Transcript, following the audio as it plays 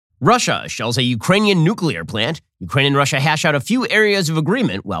Russia shells a Ukrainian nuclear plant. Ukraine and Russia hash out a few areas of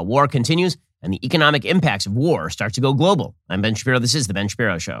agreement while war continues and the economic impacts of war start to go global. I'm Ben Shapiro. This is The Ben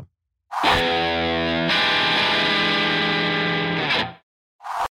Shapiro Show.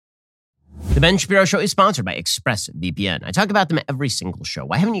 The Ben Shapiro Show is sponsored by ExpressVPN. I talk about them every single show.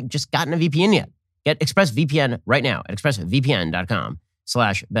 Why haven't you just gotten a VPN yet? Get ExpressVPN right now at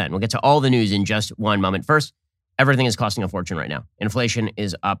expressvpn.com/Ben. We'll get to all the news in just one moment. First, everything is costing a fortune right now. Inflation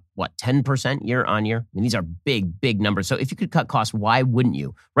is up, 10% year on year? I mean, these are big, big numbers. So if you could cut costs, why wouldn't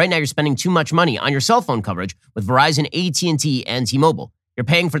you? Right now, you're spending too much money on your cell phone coverage with Verizon, AT&T, and T-Mobile. You're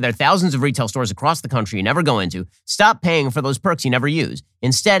paying for their thousands of retail stores across the country you never go into. Stop paying for those perks you never use.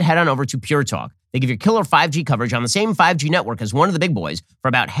 Instead, head on over to Pure Talk. They give you killer 5G coverage on the same 5G network as one of the big boys for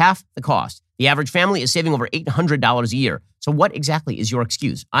about half the cost. The average family is saving over $800 a year. So what exactly is your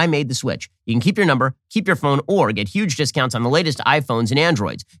excuse? I made the switch. You can keep your number, keep your phone, or get huge discounts on the latest iPhones and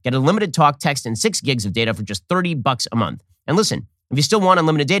Androids. Get unlimited talk, text, and 6 gigs of data for just $30 a month. And listen, if you still want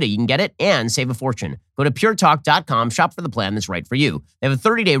unlimited data, you can get it and save a fortune. Go to puretalk.com, shop for the plan that's right for you. They have a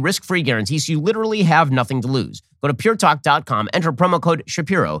 30-day risk-free guarantee, so you literally have nothing to lose. Go to puretalk.com, enter promo code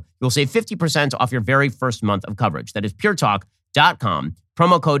Shapiro. You'll save 50% off your very first month of coverage. That is puretalk.com,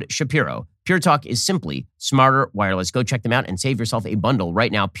 promo code Shapiro. Pure Talk is simply smarter wireless. Go check them out and save yourself a bundle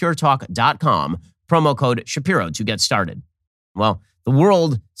right now. puretalk.com, promo code Shapiro to get started. Well, the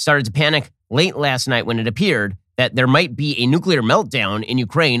world started to panic late last night when it appeared that there might be a nuclear meltdown in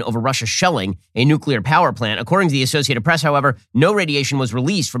Ukraine over Russia shelling a nuclear power plant. According to the Associated Press, however, no radiation was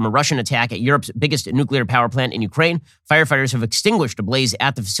released from a Russian attack at Europe's biggest nuclear power plant in Ukraine. Firefighters have extinguished a blaze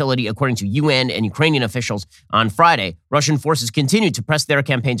at the facility, according to UN and Ukrainian officials on Friday. Russian forces continued to press their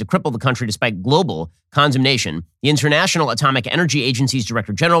campaign to cripple the country despite global condemnation. The International Atomic Energy Agency's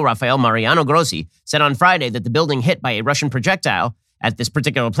Director General Rafael Mariano Grossi said on Friday that the building hit by a Russian projectile at this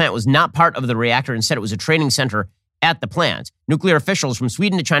particular plant was not part of the reactor. Instead, it was a training center at the plant. Nuclear officials from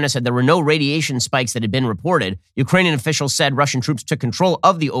Sweden to China said there were no radiation spikes that had been reported. Ukrainian officials said Russian troops took control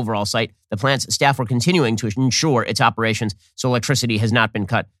of the overall site. The plant's staff were continuing to ensure its operations, so electricity has not been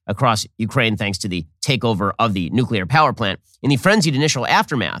cut across Ukraine thanks to the takeover of the nuclear power plant. In the frenzied initial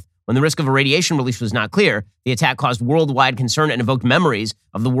aftermath, when the risk of a radiation release was not clear, the attack caused worldwide concern and evoked memories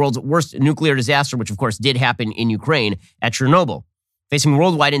of the world's worst nuclear disaster, which of course did happen in Ukraine at Chernobyl. Facing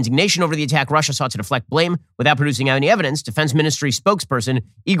worldwide indignation over the attack, Russia sought to deflect blame without producing any evidence. Defense Ministry spokesperson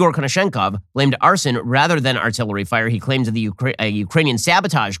Igor Konashenkov blamed arson rather than artillery fire. He claimed that a Ukrainian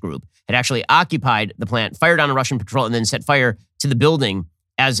sabotage group had actually occupied the plant, fired on a Russian patrol, and then set fire to the building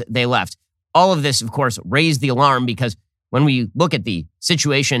as they left. All of this, of course, raised the alarm because when we look at the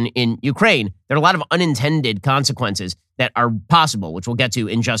situation in Ukraine, there are a lot of unintended consequences that are possible, which we'll get to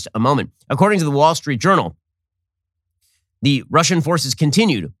in just a moment. According to the Wall Street Journal, the Russian forces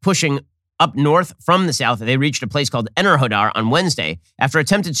continued pushing up north from the south. They reached a place called Enerhodar on Wednesday. After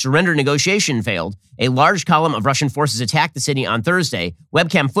attempted surrender negotiation failed, a large column of Russian forces attacked the city on Thursday.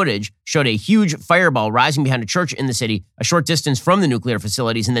 Webcam footage showed a huge fireball rising behind a church in the city, a short distance from the nuclear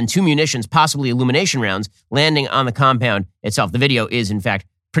facilities, and then 2 munitions, possibly illumination rounds, landing on the compound itself. The video is, in fact,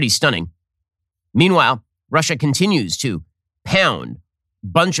 pretty stunning. Meanwhile, Russia continues to pound a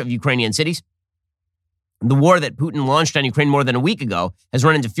bunch of Ukrainian cities. The war that Putin launched on Ukraine more than a week ago has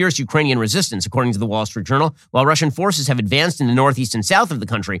run into fierce Ukrainian resistance, according to the Wall Street Journal. While Russian forces have advanced in the northeast and south of the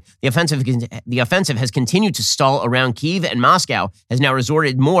country, the offensive has continued to stall around Kyiv, and Moscow has now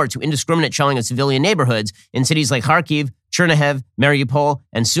resorted more to indiscriminate shelling of civilian neighborhoods in cities like Kharkiv, Chernihiv, Mariupol,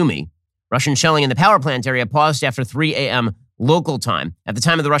 and Sumy. Russian shelling in the power plant area paused after 3 a.m. local time. At the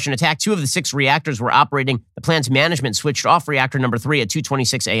time of the Russian attack, 2 of the 6 reactors were operating. The plant's management switched off reactor number 3 at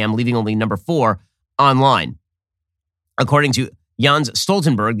 2:26 a.m., leaving only number 4 online. According to Jens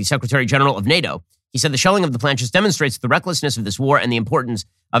Stoltenberg, the Secretary General of NATO, he said the shelling of the plant just demonstrates the recklessness of this war and the importance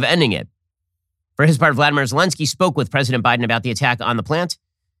of ending it. For his part, Vladimir Zelensky spoke with President Biden about the attack on the plant,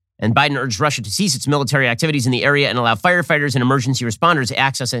 and Biden urged Russia to cease its military activities in the area and allow firefighters and emergency responders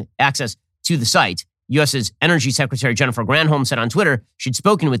access to the site. U.S.'s Energy Secretary Jennifer Granholm said on Twitter she'd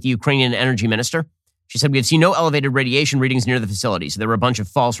spoken with the Ukrainian energy minister. She said, "We have seen no elevated radiation readings near the facility." So there were a bunch of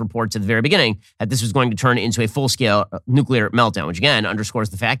false reports at the very beginning that this was going to turn into a full-scale nuclear meltdown, which again underscores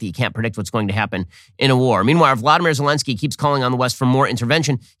the fact that you can't predict what's going to happen in a war. Meanwhile, Vladimir Zelensky keeps calling on the West for more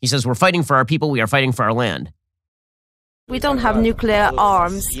intervention. He says, "We're fighting for our people. We are fighting for our land." We don't have nuclear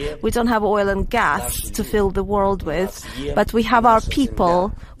arms, we don't have oil and gas to fill the world with, but we have our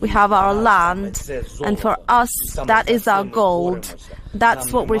people, we have our land, and for us, that is our gold.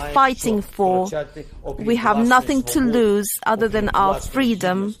 That's what we're fighting for. We have nothing to lose other than our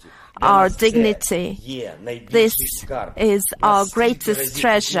freedom, our dignity. This is our greatest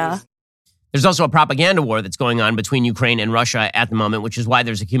treasure. There's also a propaganda war that's going on between Ukraine and Russia at the moment, which is why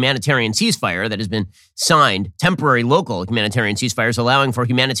there's a humanitarian ceasefire that has been signed, temporary local humanitarian ceasefires allowing for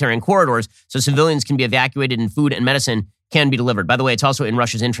humanitarian corridors so civilians can be evacuated and food and medicine can be delivered. By the way, it's also in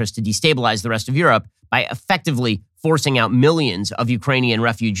Russia's interest to destabilize the rest of Europe by effectively forcing out millions of Ukrainian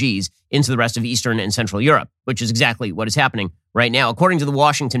refugees into the rest of Eastern and Central Europe, which is exactly what is happening right now. According to the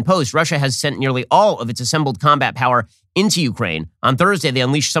Washington Post, Russia has sent nearly all of its assembled combat power into Ukraine. On Thursday, they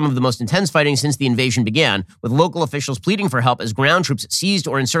unleashed some of the most intense fighting since the invasion began, with local officials pleading for help as ground troops seized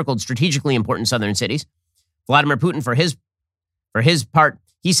or encircled strategically important southern cities. Vladimir Putin, for his part,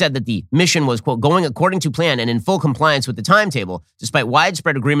 he said that the mission was, quote, going according to plan and in full compliance with the timetable. Despite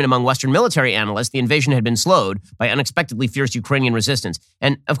widespread agreement among Western military analysts, the invasion had been slowed by unexpectedly fierce Ukrainian resistance.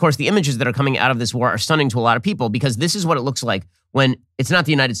 And, of course, the images that are coming out of this war are stunning to a lot of people because this is what it looks like when it's not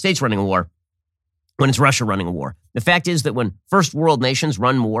the United States running a war, when it's Russia running a war. The fact is that when first world nations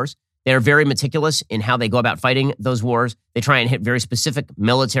run wars, they're very meticulous in how they go about fighting those wars. They try and hit very specific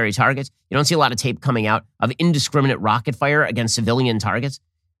military targets. You don't see a lot of tape coming out of indiscriminate rocket fire against civilian targets.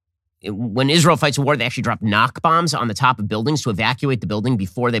 When Israel fights a war, they actually drop knock bombs on the top of buildings to evacuate the building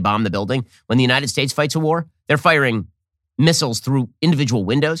before they bomb the building. When the United States fights a war, they're firing missiles through individual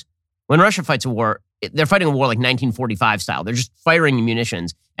windows. When Russia fights a war, they're fighting a war like 1945 style. They're just firing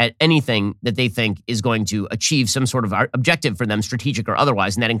munitions at anything that they think is going to achieve some sort of objective for them, strategic or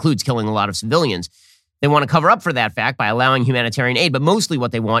otherwise, and that includes killing a lot of civilians. They want to cover up for that fact by allowing humanitarian aid, but mostly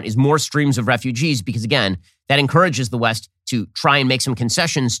what they want is more streams of refugees because, again, that encourages the West to try and make some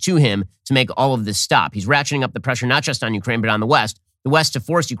concessions to him to make all of this stop. He's ratcheting up the pressure not just on Ukraine, but on the West to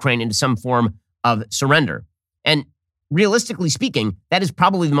force Ukraine into some form of surrender. And realistically speaking, that is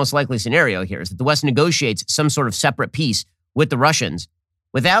probably the most likely scenario here, is that the West negotiates some sort of separate peace with the Russians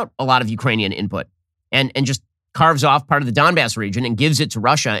without a lot of Ukrainian input and just carves off part of the Donbass region and gives it to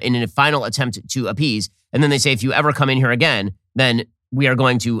Russia in a final attempt to appease. And then they say, if you ever come in here again, then we are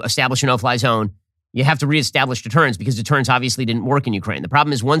going to establish a no-fly zone. You have to reestablish deterrence because deterrence obviously didn't work in Ukraine. The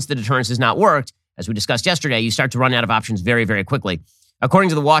problem is once the deterrence has not worked, as we discussed yesterday, you start to run out of options very, very quickly. According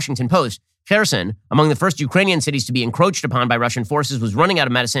to the Washington Post, Kherson, among the first Ukrainian cities to be encroached upon by Russian forces, was running out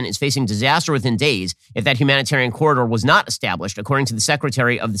of medicine, is facing disaster within days if that humanitarian corridor was not established, according to the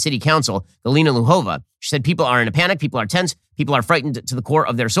secretary of the city council, Galina Luhova. She said people are in a panic, people are tense, people are frightened to the core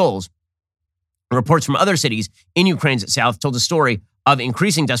of their souls. Reports from other cities in Ukraine's south told a story of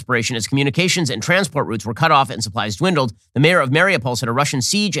increasing desperation as communications and transport routes were cut off and supplies dwindled. The mayor of Mariupol said a Russian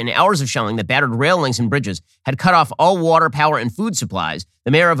siege and hours of shelling that battered rail links and bridges had cut off all water, power, and food supplies. The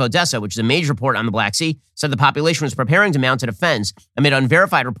mayor of Odessa, which is a major port on the Black Sea, said the population was preparing to mount a defense. Amid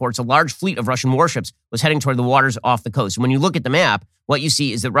unverified reports, a large fleet of Russian warships was heading toward the waters off the coast. And when you look at the map, what you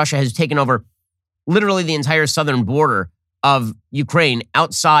see is that Russia has taken over literally the entire southern border of Ukraine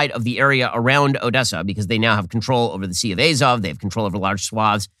outside of the area around Odessa because they now have control over the Sea of Azov. They have control over large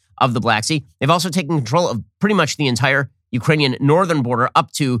swaths of the Black Sea. They've also taken control of pretty much the entire Ukrainian northern border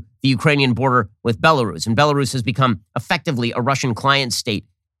up to the Ukrainian border with Belarus. And Belarus has become effectively a Russian client state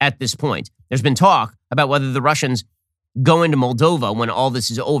at this point. There's been talk about whether the Russians go into Moldova when all this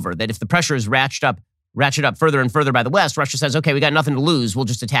is over, that if the pressure is ratcheted up further and further by the West, Russia says, okay, we got nothing to lose. We'll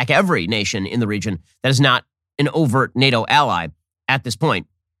just attack every nation in the region that is not an overt NATO ally at this point.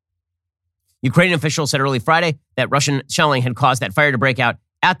 Ukrainian officials said early Friday that Russian shelling had caused that fire to break out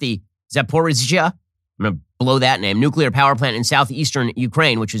at the Zaporizhzhia, I'm going to blow that name, nuclear power plant in southeastern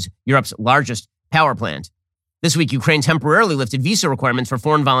Ukraine, which is Europe's largest power plant. This week, Ukraine temporarily lifted visa requirements for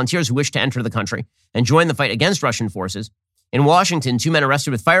foreign volunteers who wish to enter the country and join the fight against Russian forces. In Washington, 2 men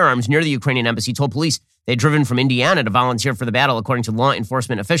arrested with firearms near the Ukrainian embassy told police they had driven from Indiana to volunteer for the battle, according to law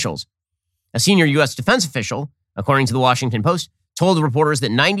enforcement officials. A senior U.S. defense official, according to the Washington Post, told reporters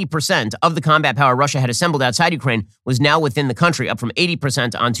that 90% of the combat power Russia had assembled outside Ukraine was now within the country, up from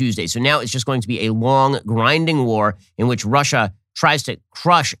 80% on Tuesday. So now it's just going to be a long, grinding war in which Russia tries to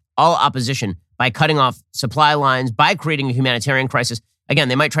crush all opposition by cutting off supply lines, by creating a humanitarian crisis. Again,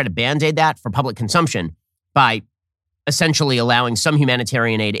 they might try to band-aid that for public consumption by essentially allowing some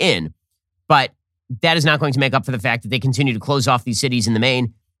humanitarian aid in. But that is not going to make up for the fact that they continue to close off these cities in the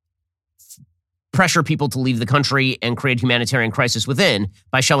main, pressure people to leave the country, and create humanitarian crisis within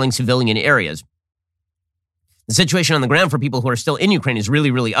by shelling civilian areas. The situation on the ground for people who are still in Ukraine is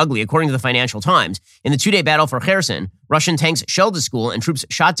really, really ugly, according to the Financial Times. In the 2-day battle for Kherson, Russian tanks shelled a school and troops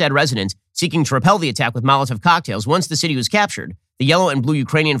shot dead residents seeking to repel the attack with Molotov cocktails. Once the city was captured, the yellow and blue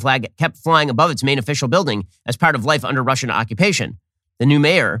Ukrainian flag kept flying above its main official building as part of life under Russian occupation. The new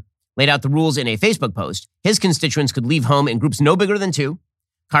mayor laid out the rules in a Facebook post. His constituents could leave home in groups no bigger than 2,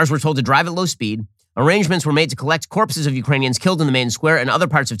 Cars were told to drive at low speed. Arrangements were made to collect corpses of Ukrainians killed in the main square and other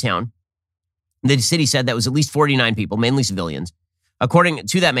parts of town. The city said that was at least 49 people, mainly civilians. According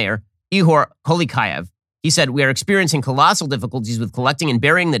to that mayor, Ihor Kolikayev, he said, "We are experiencing colossal difficulties with collecting and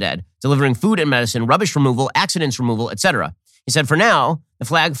burying the dead, delivering food and medicine, rubbish removal, accidents removal, etc." He said, "For now, the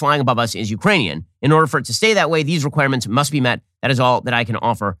flag flying above us is Ukrainian. In order for it to stay that way, these requirements must be met. That is all that I can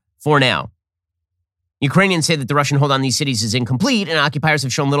offer for now." Ukrainians say that the Russian hold on these cities is incomplete, and occupiers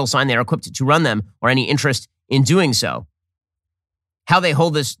have shown little sign they are equipped to run them or any interest in doing so. How they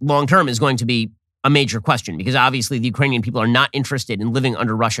hold this long term is going to be a major question, because obviously the Ukrainian people are not interested in living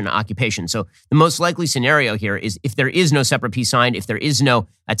under Russian occupation. So the most likely scenario here is if there is no separate peace signed, if there is no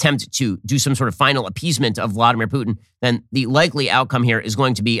attempt to do some sort of final appeasement of Vladimir Putin, then the likely outcome here is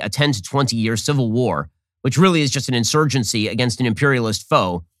going to be a 10 to 20-year civil war, which really is just an insurgency against an imperialist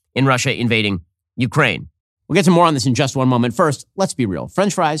foe in Russia invading Ukraine. We'll get to more on this in just one moment. First, let's be real.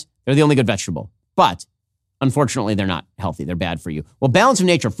 French fries, they're the only good vegetable. But unfortunately, they're not healthy. They're bad for you. Well, Balance of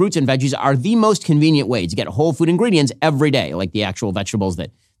Nature fruits and veggies are the most convenient way to get whole food ingredients every day, like the actual vegetables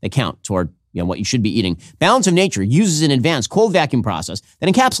that count toward what you should be eating. Balance of Nature uses an advanced cold vacuum process that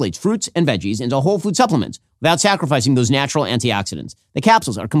encapsulates fruits and veggies into whole food supplements without sacrificing those natural antioxidants. The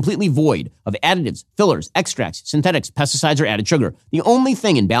capsules are completely void of additives, fillers, extracts, synthetics, pesticides, or added sugar. The only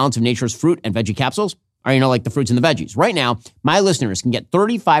thing in Balance of Nature's fruit and veggie capsules are, like the fruits and the veggies. Right now, my listeners can get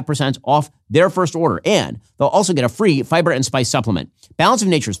 35% off their first order, and they'll also get a free fiber and spice supplement. Balance of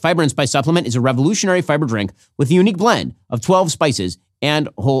Nature's fiber and spice supplement is a revolutionary fiber drink with a unique blend of 12 spices and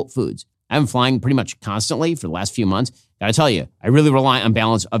whole foods. I've been flying pretty much constantly for the last few months. Gotta tell you, I really rely on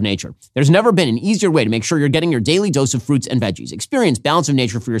Balance of Nature. There's never been an easier way to make sure you're getting your daily dose of fruits and veggies. Experience Balance of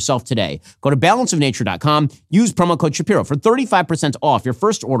Nature for yourself today. Go to balanceofnature.com, use promo code Shapiro for 35% off your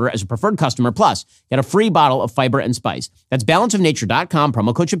first order as a preferred customer, plus get a free bottle of fiber and spice. That's balanceofnature.com,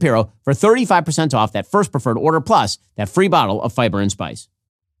 promo code Shapiro for 35% off that first preferred order, plus that free bottle of fiber and spice.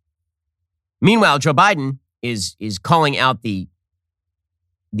 Meanwhile, Joe Biden is calling out the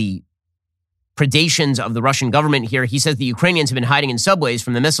predations of the Russian government here. He says the Ukrainians have been hiding in subways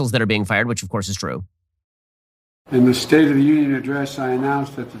from the missiles that are being fired, which of course is true. In the State of the Union address, I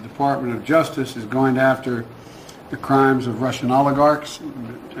announced that the Department of Justice is going after the crimes of Russian oligarchs.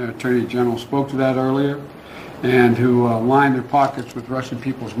 The Attorney General spoke to that earlier, and who line their pockets with Russian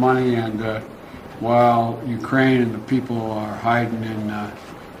people's money, and while Ukraine and the people are hiding in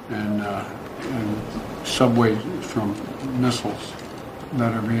subways from missiles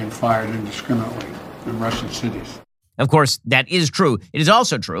that are being fired indiscriminately in Russian cities. Of course, that is true. It is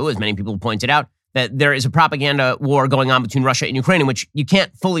also true, as many people pointed out, that there is a propaganda war going on between Russia and Ukraine in which you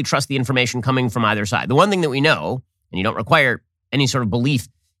can't fully trust the information coming from either side. The one thing that we know, and you don't require any sort of belief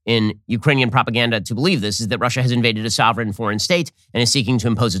in Ukrainian propaganda to believe this, is that Russia has invaded a sovereign foreign state and is seeking to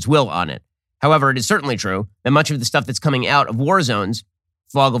impose its will on it. However, it is certainly true that much of the stuff that's coming out of war zones,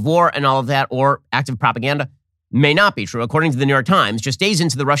 fog of war and all of that, or active propaganda, may not be true. According to the New York Times, just days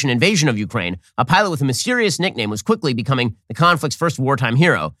into the Russian invasion of Ukraine, a pilot with a mysterious nickname was quickly becoming the conflict's first wartime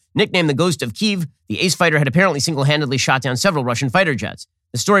hero. Nicknamed the Ghost of Kyiv, the ace fighter had apparently single-handedly shot down several Russian fighter jets.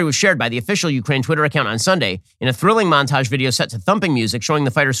 The story was shared by the official Ukraine Twitter account on Sunday in a thrilling montage video set to thumping music showing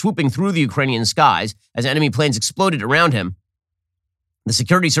the fighter swooping through the Ukrainian skies as enemy planes exploded around him. The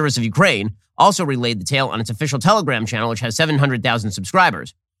Security Service of Ukraine also relayed the tale on its official Telegram channel, which has 700,000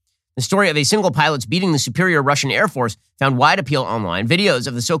 subscribers. The story of a single pilot's beating the superior Russian Air Force found wide appeal online. Videos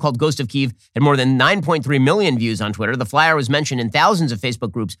of the so-called Ghost of Kyiv had more than 9.3 million views on Twitter. The flyer was mentioned in thousands of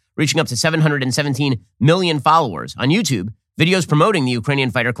Facebook groups, reaching up to 717 million followers. On YouTube, videos promoting the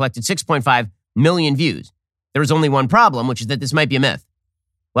Ukrainian fighter collected 6.5 million views. There is only one problem, which is that this might be a myth.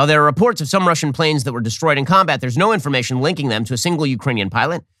 While there are reports of some Russian planes that were destroyed in combat, there's no information linking them to a single Ukrainian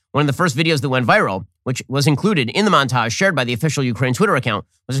pilot. One of the first videos that went viral, which was included in the montage shared by the official Ukraine Twitter account,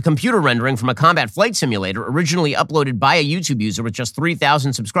 was a computer rendering from a combat flight simulator originally uploaded by a YouTube user with just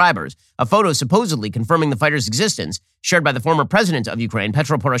 3,000 subscribers. A photo supposedly confirming the fighter's existence, shared by the former president of Ukraine,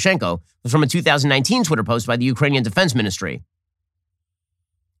 Petro Poroshenko, was from a 2019 Twitter post by the Ukrainian Defense Ministry.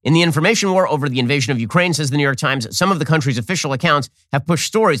 In the information war over the invasion of Ukraine, says the New York Times, some of the country's official accounts have pushed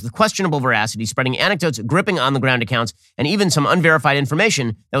stories with questionable veracity, spreading anecdotes, gripping on-the-ground accounts, and even some unverified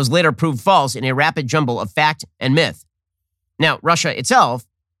information that was later proved false in a rapid jumble of fact and myth. Now, Russia itself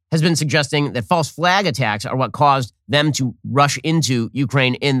has been suggesting that false flag attacks are what caused them to rush into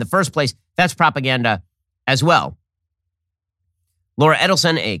Ukraine in the first place. That's propaganda as well. Laura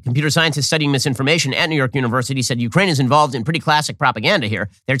Edelson, a computer scientist studying misinformation at New York University, said Ukraine is involved in pretty classic propaganda here.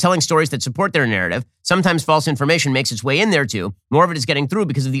 They're telling stories that support their narrative. Sometimes false information makes its way in there too. More of it is getting through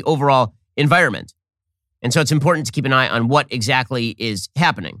because of the overall environment. And so it's important to keep an eye on what exactly is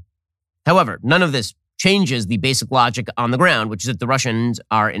happening. However, none of this changes the basic logic on the ground, which is that the Russians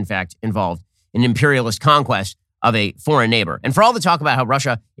are, in fact, involved in imperialist conquest of a foreign neighbor. And for all the talk about how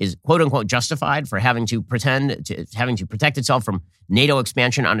Russia is, quote unquote, justified for having to protect itself from NATO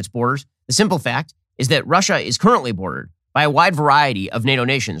expansion on its borders, the simple fact is that Russia is currently bordered by a wide variety of NATO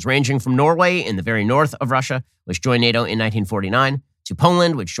nations, ranging from Norway in the very north of Russia, which joined NATO in 1949, to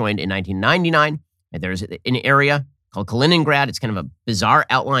Poland, which joined in 1999. And there's an area called Kaliningrad. It's kind of a bizarre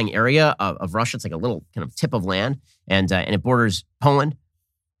outlying area of Russia. It's like a little kind of tip of land, and it borders Poland.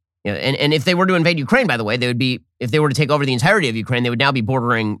 You know, and if they were to invade Ukraine, by the way, if they were to take over the entirety of Ukraine, they would now be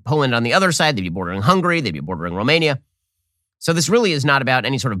bordering Poland on the other side. They'd be bordering Hungary. They'd be bordering Romania. So this really is not about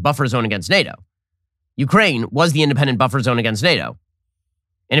any sort of buffer zone against NATO. Ukraine was the independent buffer zone against NATO.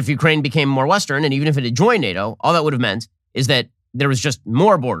 And if Ukraine became more Western, and even if it had joined NATO, all that would have meant is that there was just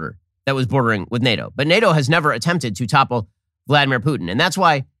more border that was bordering with NATO. But NATO has never attempted to topple Vladimir Putin. And that's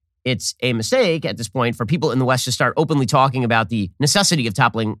why it's a mistake at this point for people in the West to start openly talking about the necessity of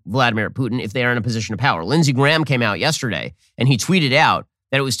toppling Vladimir Putin if they are in a position of power. Lindsey Graham came out yesterday and he tweeted out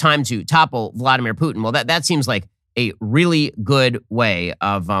that it was time to topple Vladimir Putin. Well, that seems like a really good way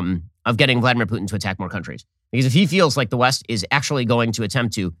of getting Vladimir Putin to attack more countries. Because if he feels like the West is actually going to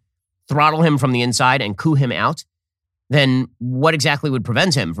attempt to throttle him from the inside and coup him out, then what exactly would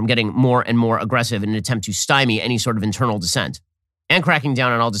prevent him from getting more and more aggressive in an attempt to stymie any sort of internal dissent and cracking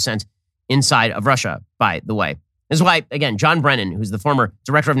down on all dissent inside of Russia, by the way? This is why, again, John Brennan, who's the former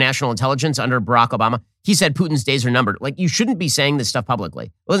director of national intelligence under Barack Obama, he said Putin's days are numbered. Like, you shouldn't be saying this stuff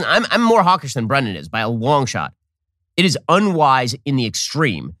publicly. Listen, I'm more hawkish than Brennan is by a long shot. It is unwise in the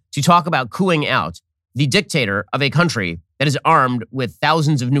extreme to talk about cooing out the dictator of a country that is armed with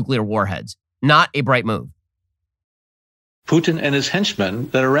thousands of nuclear warheads. Not a bright move. Putin and his henchmen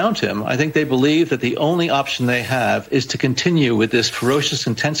that are around him, I think they believe that the only option they have is to continue with this ferocious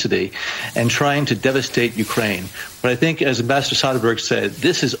intensity and trying to devastate Ukraine. But I think, as Ambassador Soderberg said,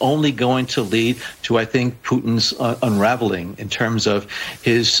 this is only going to lead to, I think, Putin's unraveling in terms of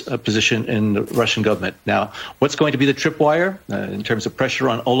his position in the Russian government. Now, what's going to be the tripwire in terms of pressure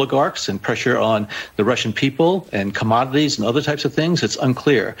on oligarchs and pressure on the Russian people and commodities and other types of things? It's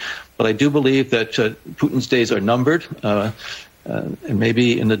unclear. But I do believe that Putin's days are numbered and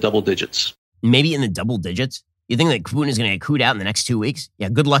maybe in the double digits. Maybe in the double digits? You think that Putin is going to get cooed out in the next 2 weeks? Yeah,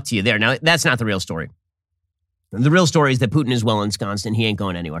 good luck to you there. Now, that's not the real story. The real story is that Putin is well ensconced and he ain't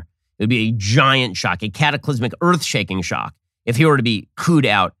going anywhere. It would be a giant shock, a cataclysmic, earth-shaking shock if he were to be cooed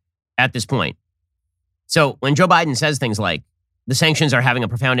out at this point. So when Joe Biden says things like, the sanctions are having a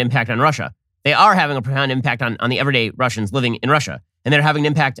profound impact on Russia, they are having a profound impact on the everyday Russians living in Russia. And they're having an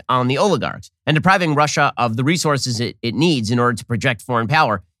impact on the oligarchs. And depriving Russia of the resources it needs in order to project foreign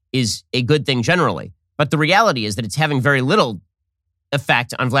power is a good thing generally. But the reality is that it's having very little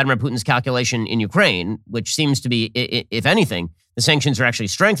effect on Vladimir Putin's calculation in Ukraine, which seems to be, if anything, the sanctions are actually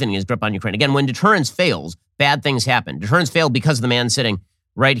strengthening his grip on Ukraine. Again, when deterrence fails, bad things happen. Deterrence failed because of the man sitting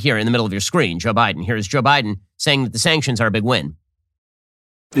right here in the middle of your screen, Joe Biden. Here is Joe Biden saying that the sanctions are a big win.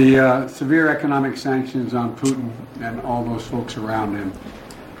 The severe economic sanctions on Putin and all those folks around him,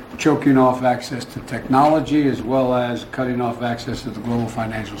 choking off access to technology as well as cutting off access to the global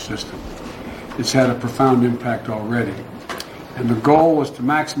financial system. It's had a profound impact already. And the goal was to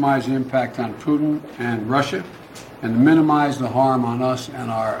maximize the impact on Putin and Russia and to minimize the harm on us and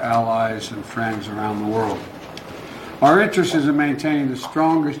our allies and friends around the world. Our interest is in maintaining the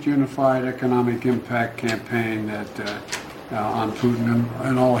strongest unified economic impact campaign that on Putin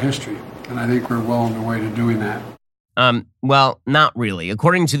in all history. And I think we're well on the way to doing that. Well, not really.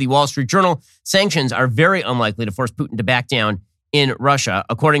 According to the Wall Street Journal, sanctions are very unlikely to force Putin to back down in Russia.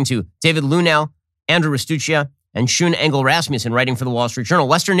 According to David Lunel, Andrew Rastuccia, and Shun Engel Rasmussen writing for the Wall Street Journal,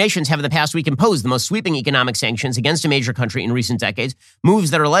 Western nations have in the past week imposed the most sweeping economic sanctions against a major country in recent decades,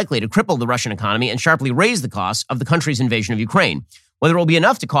 moves that are likely to cripple the Russian economy and sharply raise the costs of the country's invasion of Ukraine. Whether it will be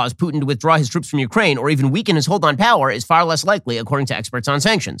enough to cause Putin to withdraw his troops from Ukraine or even weaken his hold on power is far less likely, according to experts on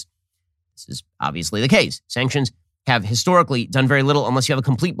sanctions. This is obviously the case. Sanctions have historically done very little unless you have a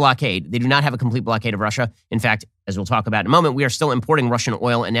complete blockade. They do not have a complete blockade of Russia. In fact, as we'll talk about in a moment, we are still importing Russian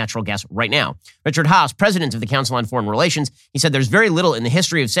oil and natural gas right now. Richard Haas, president of the Council on Foreign Relations, he said there's very little in the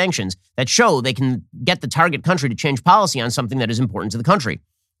history of sanctions that show they can get the target country to change policy on something that is important to the country.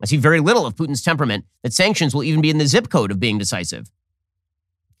 I see very little of Putin's temperament that sanctions will even be in the zip code of being decisive.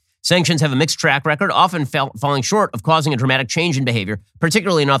 Sanctions have a mixed track record, often falling short of causing a dramatic change in behavior,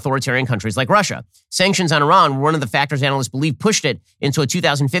 particularly in authoritarian countries like Russia. Sanctions on Iran were one of the factors analysts believe pushed it into a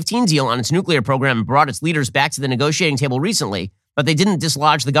 2015 deal on its nuclear program and brought its leaders back to the negotiating table recently. but they didn't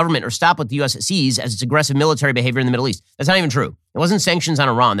dislodge the government or stop what the U.S. sees as its aggressive military behavior in the Middle East. That's not even true. It wasn't sanctions on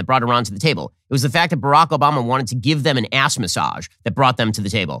Iran that brought Iran to the table. It was the fact that Barack Obama wanted to give them an ass massage that brought them to the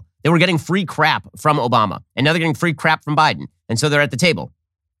table. They were getting free crap from Obama, and now they're getting free crap from Biden, and so they're at the table.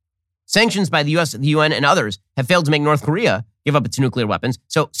 Sanctions by the U.S., the UN, and others have failed to make North Korea give up its nuclear weapons.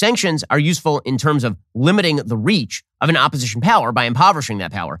 So sanctions are useful in terms of limiting the reach of an opposition power by impoverishing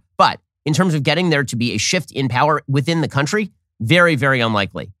that power. But in terms of getting there to be a shift in power within the country, very, very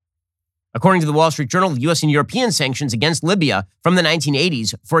unlikely. According to the Wall Street Journal, the U.S. and European sanctions against Libya from the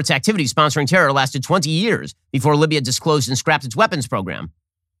 1980s for its activities sponsoring terror lasted 20 years before Libya disclosed and scrapped its weapons program.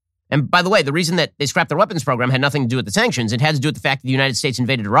 And by the way, the reason that they scrapped their weapons program had nothing to do with the sanctions. It had to do with the fact that the United States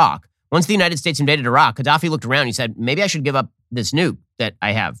invaded Iraq. Once the United States invaded Iraq, Gaddafi looked around and he said, maybe I should give up this nuke that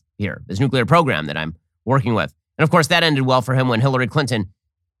I have here, this nuclear program that I'm working with. And of course, that ended well for him when Hillary Clinton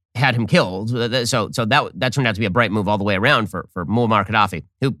had him killed. So that turned out to be a bright move all the way around for Muammar Gaddafi,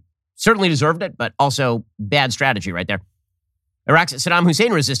 who certainly deserved it, but also bad strategy right there. Iraq's Saddam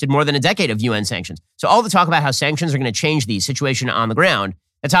Hussein resisted more than a decade of UN sanctions. So all the talk about how sanctions are going to change the situation on the ground,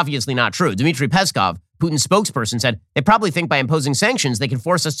 that's obviously not true. Dmitry Peskov, Putin's spokesperson, said they probably think by imposing sanctions, they can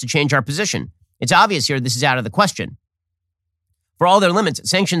force us to change our position. It's obvious here this is out of the question. For all their limits,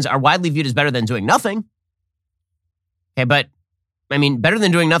 sanctions are widely viewed as better than doing nothing. Okay, but, I mean, better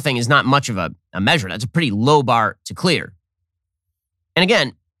than doing nothing is not much of a measure. That's a pretty low bar to clear. And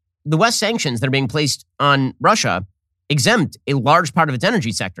again, the West sanctions that are being placed on Russia exempt a large part of its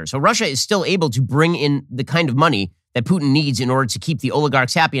energy sector. So Russia is still able to bring in the kind of money that Putin needs in order to keep the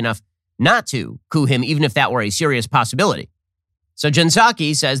oligarchs happy enough not to coup him, even if that were a serious possibility. So Jen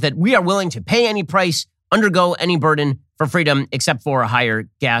Psaki says that we are willing to pay any price, undergo any burden for freedom, except for higher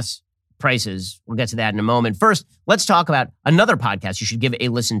gas prices. We'll get to that in a moment. First, let's talk about another podcast you should give a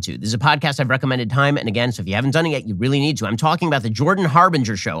listen to. This is a podcast I've recommended time and again, so if you haven't done it yet, you really need to. I'm talking about the Jordan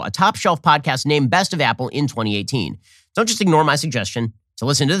Harbinger Show, a top shelf podcast named Best of Apple in 2018. Don't just ignore my suggestion to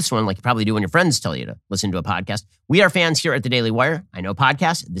listen to this one like you probably do when your friends tell you to listen to a podcast. We are fans here at the Daily Wire. I know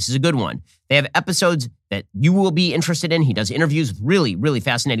podcasts. This is a good one. They have episodes that you will be interested in. He does interviews with really, really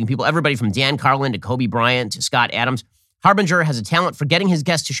fascinating people. Everybody from Dan Carlin to Kobe Bryant to Scott Adams. Harbinger has a talent for getting his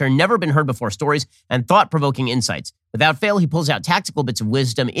guests to share never-been-heard-before stories and thought-provoking insights. Without fail, he pulls out tactical bits of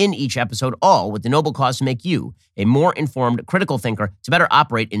wisdom in each episode, all with the noble cause to make you a more informed, critical thinker to better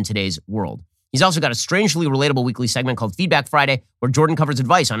operate in today's world. He's also got a strangely relatable weekly segment called Feedback Friday, where Jordan covers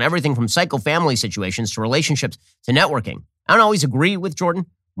advice on everything from psycho-family situations to relationships to networking. I don't always agree with Jordan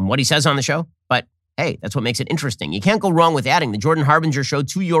and what he says on the show, but hey, that's what makes it interesting. You can't go wrong with adding the Jordan Harbinger Show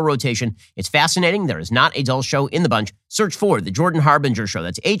to your rotation. It's fascinating. There is not a dull show in the bunch. Search for the Jordan Harbinger Show.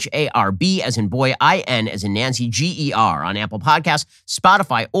 That's H-A-R-B as in boy, I-N as in Nancy, G-E-R on Apple Podcasts,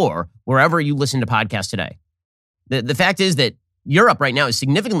 Spotify, or wherever you listen to podcasts today. The fact is that Europe right now is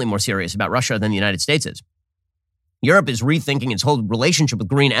significantly more serious about Russia than the United States is. Europe is rethinking its whole relationship with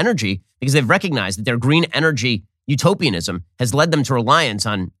green energy because they've recognized that their green energy utopianism has led them to reliance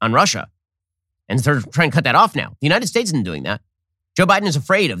on Russia. And they're trying to cut that off now. The United States isn't doing that. Joe Biden is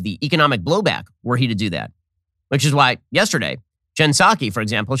afraid of the economic blowback were he to do that, which is why yesterday, Jen Psaki, for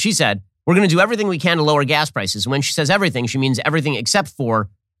example, she said, we're going to do everything we can to lower gas prices. And when she says everything, she means everything except for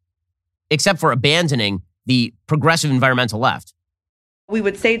abandoning the progressive environmental left. We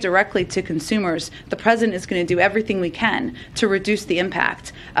would say directly to consumers, the president is going to do everything we can to reduce the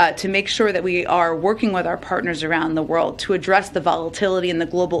impact, to make sure that we are working with our partners around the world to address the volatility in the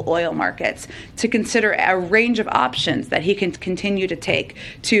global oil markets, to consider a range of options that he can continue to take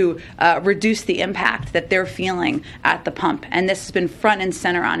to reduce the impact that they're feeling at the pump. And this has been front and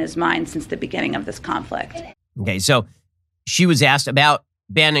center on his mind since the beginning of this conflict. Okay, so she was asked about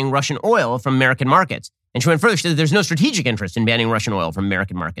banning Russian oil from American markets. And she went further. She said there's no strategic interest in banning Russian oil from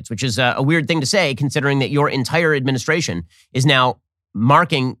American markets, which is a weird thing to say, considering that your entire administration is now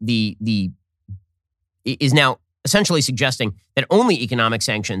is now essentially suggesting that only economic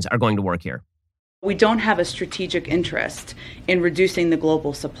sanctions are going to work here. We don't have a strategic interest in reducing the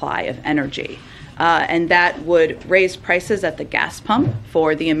global supply of energy. And that would raise prices at the gas pump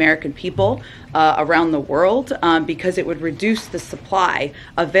for the American people around the world because it would reduce the supply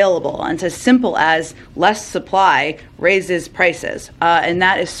available. And it's as simple as less supply raises prices. And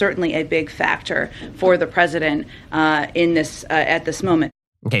that is certainly a big factor for the president in this at this moment.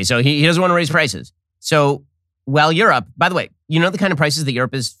 Okay, so he doesn't want to raise prices. So while Europe, by the way, you know the kind of prices that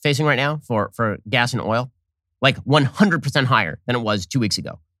Europe is facing right now for gas and oil? Like 100% higher than it was 2 weeks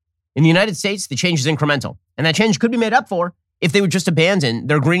ago. In the United States, the change is incremental, and that change could be made up for if they would just abandon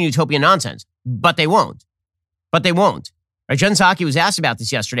their green utopia nonsense. But they won't. Right? Jen Psaki was asked about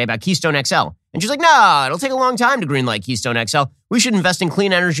this yesterday, about Keystone XL, And she's like, no, it'll take a long time to greenlight Keystone XL. We should invest in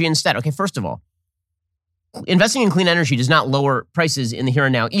clean energy instead. Okay, first of all, investing in clean energy does not lower prices in the here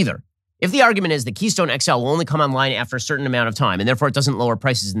and now either. If the argument is that Keystone XL will only come online after a certain amount of time, and therefore it doesn't lower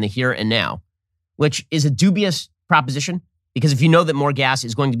prices in the here and now, which is a dubious proposition, because if you know that more gas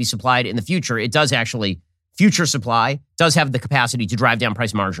is going to be supplied in the future, it does actually, future supply does have the capacity to drive down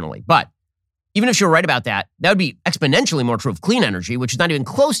price marginally. But even if you're right about that, that would be exponentially more true of clean energy, which is not even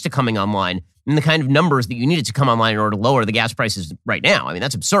close to coming online in the kind of numbers that you need it to come online in order to lower the gas prices right now. I mean,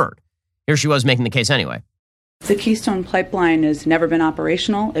 that's absurd. Here she was making the case anyway. The Keystone Pipeline has never been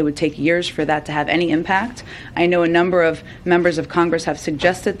operational. It would take years for that to have any impact. I know a number of members of Congress have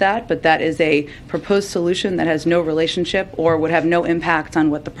suggested that, but that is a proposed solution that has no relationship or would have no impact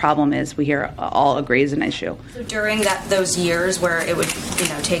on what the problem is. We here all agree is an issue. So during those years where it would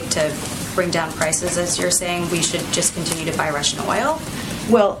take to bring down prices, as you're saying, we should just continue to buy Russian oil?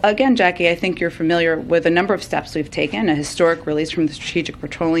 Well, again, Jackie, I think you're familiar with a number of steps we've taken. A historic release from the Strategic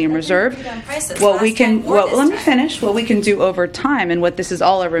Petroleum Reserve. Let me finish. What we can do over time, and what this is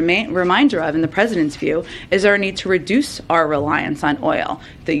all a reminder of, in the president's view, is our need to reduce our reliance on oil.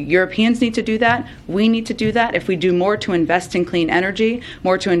 The Europeans need to do that. We need to do that. If we do more to invest in clean energy,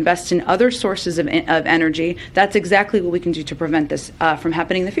 more to invest in other sources of energy, that's exactly what we can do to prevent this from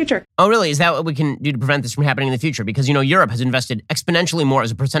happening in the future. Oh, really? Is that what we can do to prevent this from happening in the future? Because, Europe has invested exponentially more as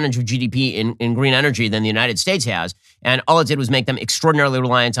a percentage of GDP in green energy than the United States has. And all it did was make them extraordinarily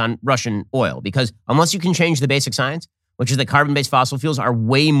reliant on Russian oil. Because unless you can change the basic science, which is that carbon-based fossil fuels are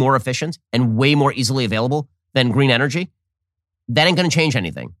way more efficient and way more easily available than green energy, that ain't going to change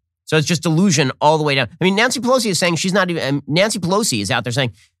anything. So it's just delusion all the way down. I mean, Nancy Pelosi is saying Nancy Pelosi is out there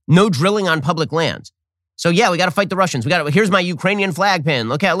saying no drilling on public lands. So yeah, we got to fight the Russians. Here's my Ukrainian flag pin.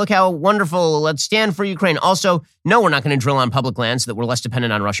 Look how wonderful. Let's stand for Ukraine. Also, no, we're not going to drill on public lands so that we're less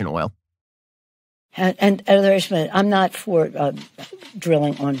dependent on Russian oil. And I'm not for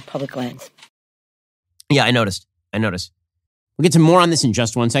drilling on public lands. Yeah, I noticed. We'll get to more on this in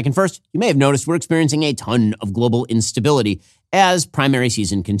just 1 second. First, you may have noticed we're experiencing a ton of global instability as primary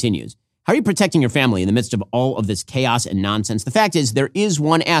season continues. How are you protecting your family in the midst of all of this chaos and nonsense? The fact is, there is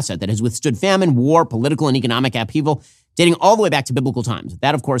one asset that has withstood famine, war, political, and economic upheaval dating all the way back to biblical times.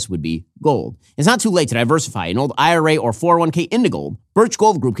 That, of course, would be gold. It's not too late to diversify an old IRA or 401k into gold. Birch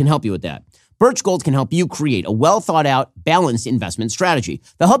Gold Group can help you with that. Birch Gold can help you create a well-thought-out, balanced investment strategy.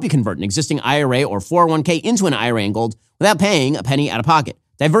 They'll help you convert an existing IRA or 401k into an IRA in gold without paying a penny out of pocket.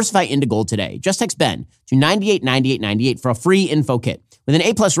 Diversify into gold today. Just text Ben to 989898 for a free info kit. With an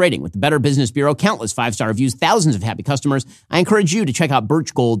A-plus rating with the Better Business Bureau, countless 5-star reviews, thousands of happy customers, I encourage you to check out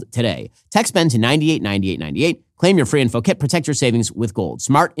Birch Gold today. Text Ben to 989898. Claim your free info kit. Protect your savings with gold.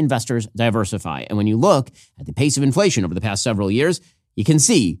 Smart investors diversify. And when you look at the pace of inflation over the past several years, you can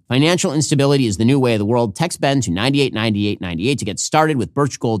see financial instability is the new way of the world. Text Ben to 989898 to get started with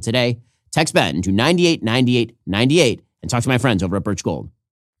Birch Gold today. Text Ben to 989898 and talk to my friends over at Birch Gold.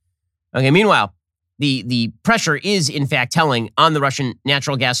 Okay, meanwhile, the pressure is, in fact, telling on the Russian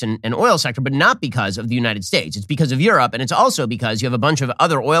natural gas and oil sector, but not because of the United States. It's because of Europe, and it's also because you have a bunch of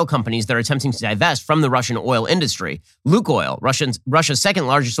other oil companies that are attempting to divest from the Russian oil industry. Lukoil, Russia's second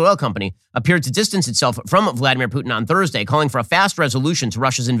largest oil company, appeared to distance itself from Vladimir Putin on Thursday, calling for a fast resolution to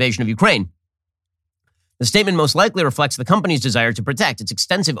Russia's invasion of Ukraine. The statement most likely reflects the company's desire to protect its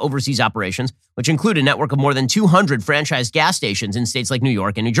extensive overseas operations, which include a network of more than 200 franchised gas stations in states like New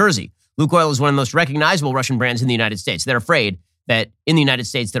York and New Jersey. Lukoil is one of the most recognizable Russian brands in the United States. They're afraid that in the United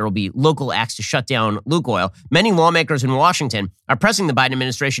States there will be local acts to shut down Lukoil. Many lawmakers in Washington are pressing the Biden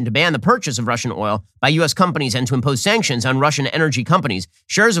administration to ban the purchase of Russian oil by U.S. companies and to impose sanctions on Russian energy companies.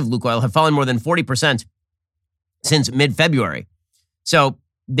 Shares of Lukoil have fallen more than 40% since mid-February. So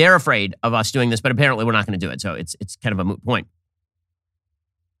they're afraid of us doing this, but apparently we're not going to do it. So it's kind of a moot point.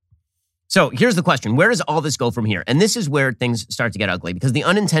 So here's the question. Where does all this go from here? And this is where things start to get ugly, because the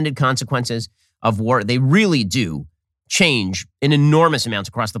unintended consequences of war, they really do change in enormous amounts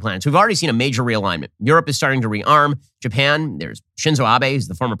across the planet. So we've already seen a major realignment. Europe is starting to rearm. Japan, there's Shinzo Abe, who's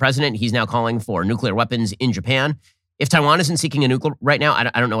the former president. He's now calling for nuclear weapons in Japan. If Taiwan isn't seeking a nuke right now,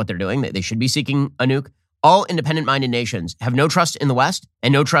 I don't know what they're doing. They should be seeking a nuke. All independent-minded nations have no trust in the West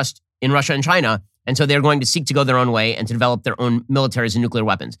and no trust in Russia and China. And so they're going to seek to go their own way and to develop their own militaries and nuclear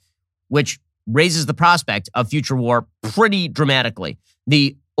weapons, which raises the prospect of future war pretty dramatically.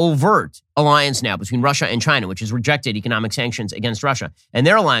 The overt alliance now between Russia and China, which has rejected economic sanctions against Russia, and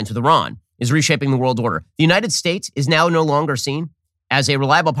their alliance with Iran is reshaping the world order. The United States is now no longer seen as a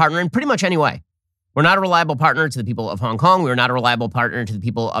reliable partner in pretty much any way. We're not a reliable partner to the people of Hong Kong. We're not a reliable partner to the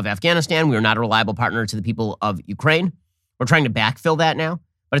people of Afghanistan. We're not a reliable partner to the people of Ukraine. We're trying to backfill that now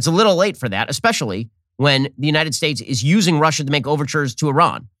But it's a little late for that, especially when the United States is using Russia to make overtures to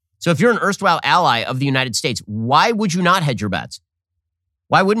Iran. So if you're an erstwhile ally of the United States, why would you not hedge your bets?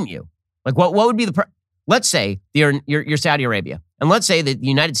 Why wouldn't you? Like, what would be let's say you're Saudi Arabia, and let's say that the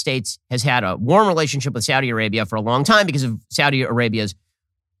United States has had a warm relationship with Saudi Arabia for a long time because of Saudi Arabia's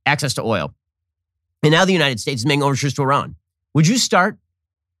access to oil. And now the United States is making overtures to Iran. Would you start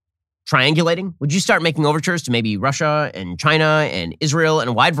triangulating? Would you start making overtures to maybe Russia and China and Israel and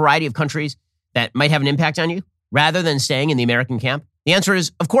a wide variety of countries that might have an impact on you rather than staying in the American camp? The answer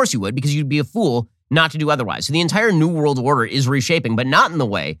is, of course you would, because you'd be a fool not to do otherwise. So the entire New World Order is reshaping, but not in the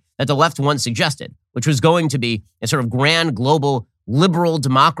way that the left once suggested, which was going to be a sort of grand global liberal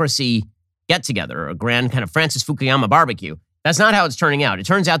democracy get-together, a grand kind of Francis Fukuyama barbecue. That's not how it's turning out. It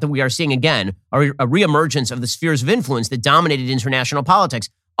turns out that we are seeing again a reemergence of the spheres of influence that dominated international politics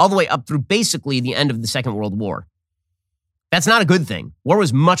all the way up through basically the end of the Second World War. That's not a good thing. War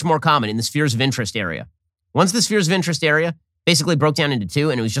was much more common in the spheres of interest area. Once the spheres of interest area basically broke down into two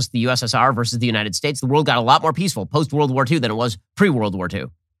and it was just the USSR versus the United States, the world got a lot more peaceful post-World War II than it was pre-World War II.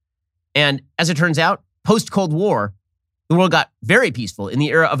 And as it turns out, post-Cold War, the world got very peaceful in the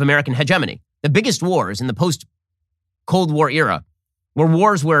era of American hegemony. The biggest wars in the post-Cold War era were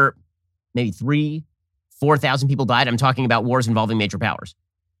wars where maybe 3,000-4,000 people died. I'm talking about wars involving major powers.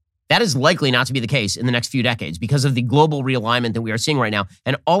 That is likely not to be the case in the next few decades because of the global realignment that we are seeing right now.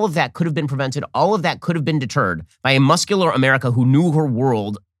 And all of that could have been prevented. All of that could have been deterred by a muscular America who knew her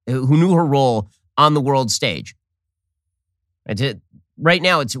role on the world stage. Right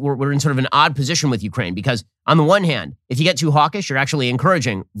now, we're in sort of an odd position with Ukraine because on the one hand, if you get too hawkish, you're actually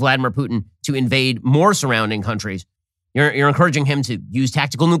encouraging Vladimir Putin to invade more surrounding countries. You're encouraging him to use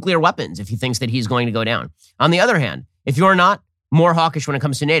tactical nuclear weapons if he thinks that he's going to go down. On the other hand, if you're not more hawkish when it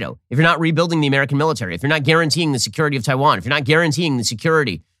comes to NATO, if you're not rebuilding the American military, if you're not guaranteeing the security of Taiwan, if you're not guaranteeing the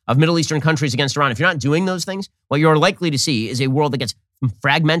security of Middle Eastern countries against Iran, if you're not doing those things, what you're likely to see is a world that gets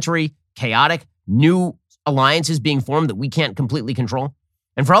fragmentary, chaotic, new alliances being formed that we can't completely control.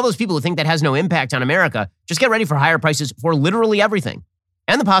 And for all those people who think that has no impact on America, just get ready for higher prices for literally everything.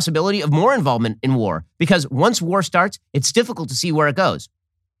 And the possibility of more involvement in war, because once war starts, it's difficult to see where it goes.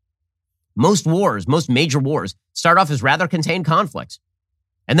 Most wars, most major wars, start off as rather contained conflicts,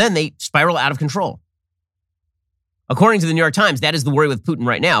 and then they spiral out of control. According to the New York Times, that is the worry with Putin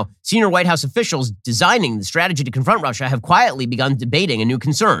right now. Senior White House officials designing the strategy to confront Russia have quietly begun debating a new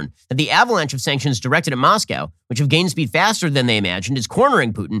concern that the avalanche of sanctions directed at Moscow, which have gained speed faster than they imagined, is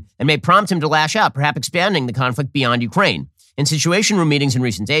cornering Putin and may prompt him to lash out, perhaps expanding the conflict beyond Ukraine. In Situation Room meetings in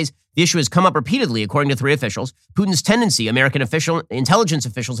recent days, the issue has come up repeatedly, according to three officials. Putin's tendency, American intelligence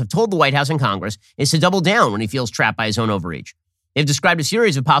officials have told the White House and Congress, is to double down when he feels trapped by his own overreach. They've described a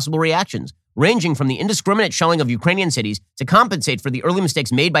series of possible reactions, ranging from the indiscriminate shelling of Ukrainian cities to compensate for the early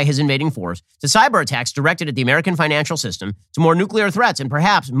mistakes made by his invading force, to cyber attacks directed at the American financial system, to more nuclear threats, and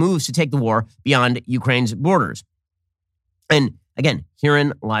perhaps moves to take the war beyond Ukraine's borders. And again,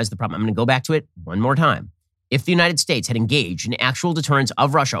 herein lies the problem. I'm going to go back to it one more time. If the United States had engaged in actual deterrence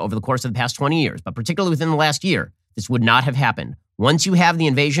of Russia over the course of the past 20 years, but particularly within the last year, this would not have happened. Once you have the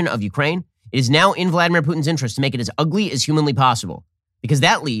invasion of Ukraine, it is now in Vladimir Putin's interest to make it as ugly as humanly possible, because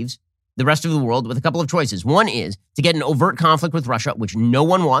that leaves the rest of the world with a couple of choices. One is to get an overt conflict with Russia, which no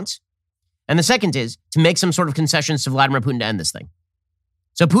one wants. And the second is to make some sort of concessions to Vladimir Putin to end this thing.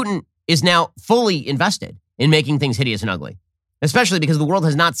 So Putin is now fully invested in making things hideous and ugly, especially because the world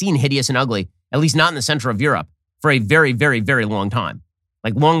has not seen hideous and ugly, at least not in the center of Europe, for a very, very, very long time.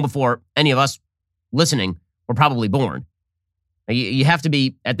 Like long before any of us listening were probably born. You have to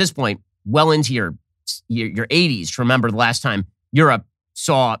be, at this point, well into your 80s to remember the last time Europe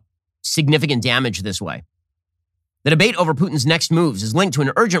saw significant damage this way. The debate over Putin's next moves is linked to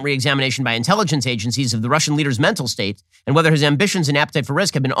an urgent re-examination by intelligence agencies of the Russian leader's mental state and whether his ambitions and appetite for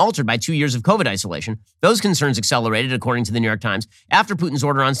risk have been altered by 2 years of COVID isolation. Those concerns accelerated, according to the New York Times, after Putin's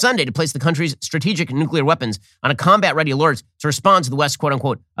order on Sunday to place the country's strategic nuclear weapons on a combat-ready alert to respond to the West's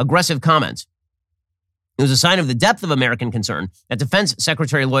quote-unquote aggressive comments. It was a sign of the depth of American concern that Defense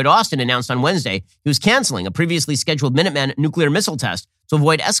Secretary Lloyd Austin announced on Wednesday he was canceling a previously scheduled Minuteman nuclear missile test to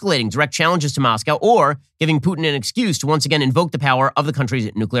avoid escalating direct challenges to Moscow or giving Putin an excuse to once again invoke the power of the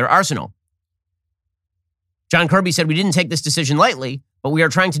country's nuclear arsenal. John Kirby said, "We didn't take this decision lightly, but we are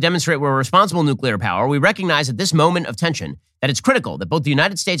trying to demonstrate we're a responsible nuclear power. We recognize at this moment of tension that it's critical that both the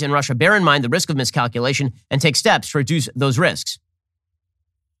United States and Russia bear in mind the risk of miscalculation and take steps to reduce those risks."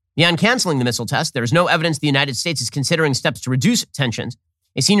 Beyond canceling the missile test, there is no evidence the United States is considering steps to reduce tensions.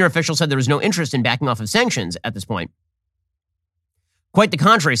 A senior official said there is no interest in backing off of sanctions at this point. Quite the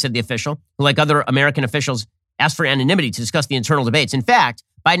contrary, said the official, who, like other American officials, asked for anonymity to discuss the internal debates. In fact,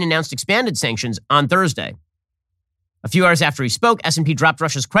 Biden announced expanded sanctions on Thursday. A few hours after he spoke, S&P dropped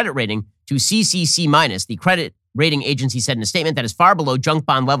Russia's credit rating to CCC-. The credit rating agency said in a statement that is far below junk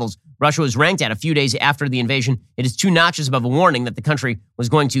bond levels Russia was ranked at a few days after the invasion. It is 2 notches above a warning that the country was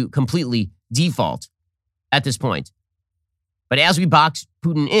going to completely default at this point. But as we box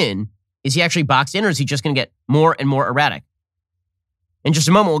Putin in, is he actually boxed in, or is he just going to get more and more erratic? In just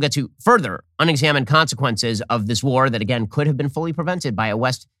a moment, we'll get to further unexamined consequences of this war that, again, could have been fully prevented by a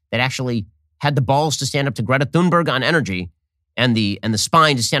West that actually had the balls to stand up to Greta Thunberg on energy and the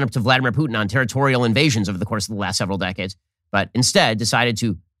spine to stand up to Vladimir Putin on territorial invasions over the course of the last several decades, but instead decided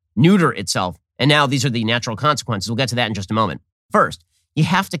to neuter itself. And now these are the natural consequences. We'll get to that in just a moment. First, you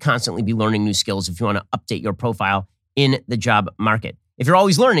have to constantly be learning new skills if you want to update your profile in the job market. If you're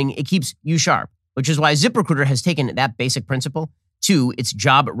always learning, it keeps you sharp, which is why ZipRecruiter has taken that basic principle to its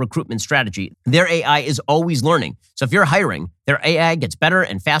job recruitment strategy. Their AI is always learning. So if you're hiring, their AI gets better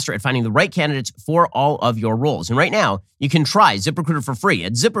and faster at finding the right candidates for all of your roles. And right now, you can try ZipRecruiter for free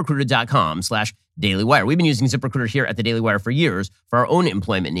at ZipRecruiter.com/DailyWire. We've been using ZipRecruiter here at the Daily Wire for years for our own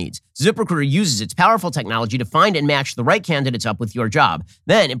employment needs. ZipRecruiter uses its powerful technology to find and match the right candidates up with your job.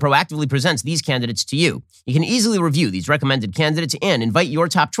 Then it proactively presents these candidates to you. You can easily review these recommended candidates and invite your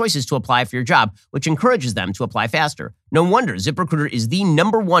top choices to apply for your job, which encourages them to apply faster. No wonder ZipRecruiter is the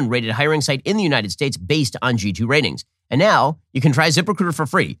 #1 rated hiring site in the United States based on G2 ratings. And now you can try ZipRecruiter for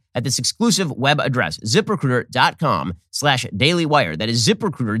free at this exclusive web address, ZipRecruiter.com/DailyWire. That is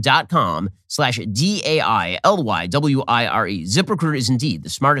ZipRecruiter.com/DAILYWIRE. ZipRecruiter is indeed the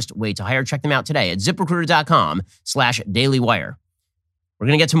smartest way to hire. Check them out today at ZipRecruiter.com/DailyWire. We're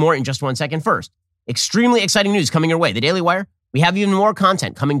going to get to more in just 1 second. First, extremely exciting news coming your way. The Daily Wire, we have even more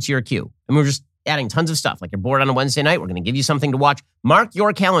content coming to your queue. And we're just adding tons of stuff. Like you're bored on a Wednesday night, we're going to give you something to watch. Mark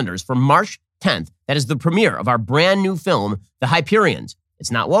your calendars for March 10th. That is the premiere of our brand new film, The Hyperions. It's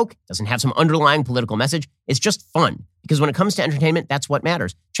not woke, doesn't have some underlying political message. It's just fun. Because when it comes to entertainment, that's what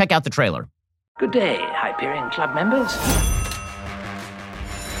matters. Check out the trailer. Good day, Hyperion Club members.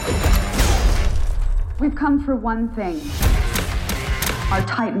 We've come for one thing. Our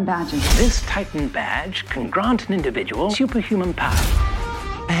Titan badges. This Titan badge can grant an individual superhuman power.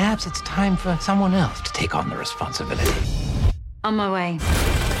 Perhaps it's time for someone else to take on the responsibility. On my way.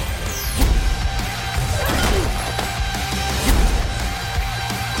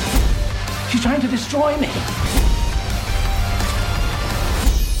 She's trying to destroy me.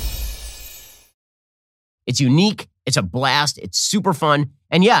 It's unique. It's a blast. It's super fun.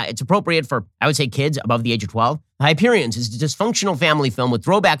 And yeah, it's appropriate for, I would say, kids above the age of 12. The Hyperions is a dysfunctional family film with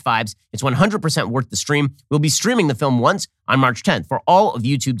throwback vibes. It's 100% worth the stream. We'll be streaming the film once on March 10th for all of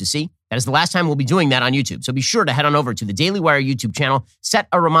YouTube to see. That is the last time we'll be doing that on YouTube. So be sure to head on over to the Daily Wire YouTube channel. Set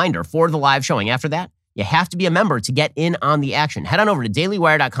a reminder for the live showing. After that, you have to be a member to get in on the action. Head on over to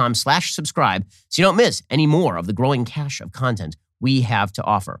dailywire.com/subscribe so you don't miss any more of the growing cache of content we have to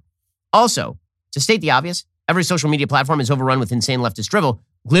offer. Also, to state the obvious, every social media platform is overrun with insane leftist drivel,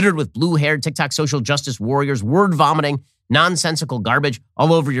 glittered with blue-haired TikTok social justice warriors, word-vomiting, nonsensical garbage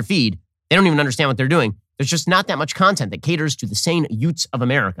all over your feed. They don't even understand what they're doing. There's just not that much content that caters to the sane youths of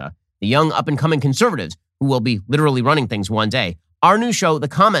America, the young up-and-coming conservatives who will be literally running things one day. Our new show, The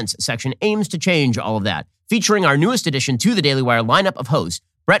Comments Section, aims to change all of that. Featuring our newest addition to the Daily Wire lineup of hosts,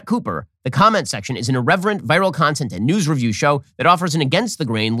 Brett Cooper, The Comments Section is an irreverent, viral content and news review show that offers an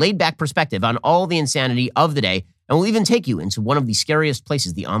against-the-grain, laid-back perspective on all the insanity of the day and will even take you into one of the scariest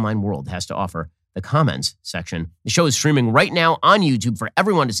places the online world has to offer, The Comments Section. The show is streaming right now on YouTube for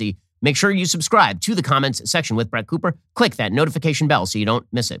everyone to see. Make sure you subscribe to The Comments Section with Brett Cooper. Click that notification bell so you don't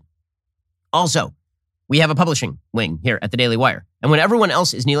miss it. Also, we have a publishing wing here at the Daily Wire. And when everyone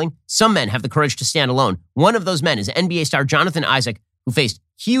else is kneeling, some men have the courage to stand alone. One of those men is NBA star Jonathan Isaac, who faced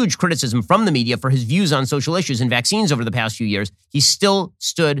huge criticism from the media for his views on social issues and vaccines over the past few years. He still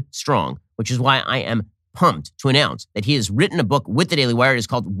stood strong, which is why I am pumped to announce that he has written a book with the Daily Wire. It is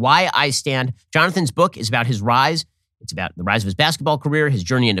called Why I Stand. Jonathan's book is about his rise. It's about the rise of his basketball career, his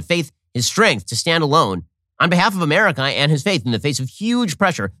journey into faith, his strength to stand alone on behalf of America and his faith in the face of huge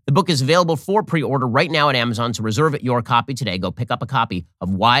pressure. The book is available for pre-order right now at Amazon, so reserve your copy today. Go pick up a copy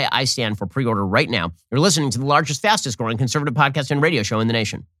of Why I Stand for pre-order right now. You're listening to the largest, fastest-growing conservative podcast and radio show in the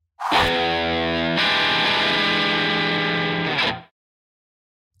nation.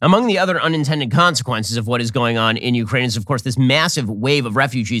 Among the other unintended consequences of what is going on in Ukraine is, of course, this massive wave of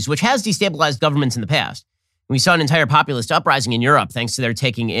refugees, which has destabilized governments in the past. We saw an entire populist uprising in Europe thanks to their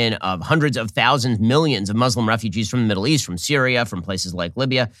taking in of hundreds of thousands, millions of Muslim refugees from the Middle East, from Syria, from places like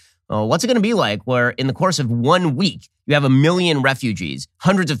Libya. Well, what's it going to be like where in the course of 1 week, you have 1 million refugees,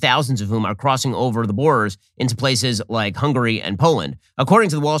 hundreds of thousands of whom are crossing over the borders into places like Hungary and Poland?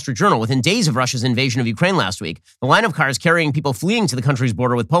 According to the Wall Street Journal, within days of Russia's invasion of Ukraine last week, the line of cars carrying people fleeing to the country's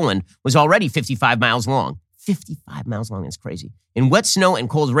border with Poland was already 55 miles long. 55 miles long, that's crazy. In wet snow and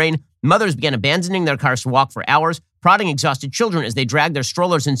cold rain, mothers began abandoning their cars to walk for hours, prodding exhausted children as they dragged their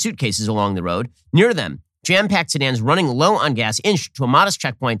strollers and suitcases along the road. Near them, jam-packed sedans running low on gas inched to a modest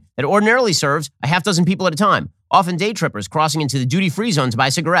checkpoint that ordinarily serves a half dozen people at a time, often day trippers crossing into the duty-free zone to buy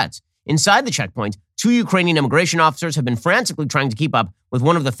cigarettes. Inside the checkpoint, 2 Ukrainian immigration officers have been frantically trying to keep up with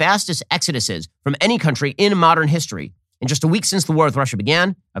one of the fastest exoduses from any country in modern history. In just a week since the war with Russia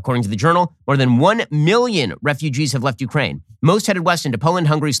began, according to the Journal, more than 1 million refugees have left Ukraine, most headed west into Poland,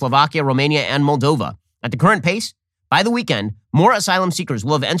 Hungary, Slovakia, Romania, and Moldova. At the current pace, by the weekend, more asylum seekers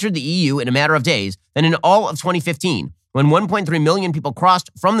will have entered the EU in a matter of days than in all of 2015, when 1.3 million people crossed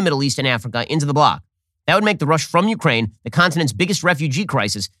from the Middle East and Africa into the bloc. That would make the rush from Ukraine the continent's biggest refugee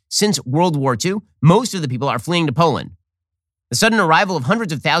crisis since World War II. Most of the people are fleeing to Poland. The sudden arrival of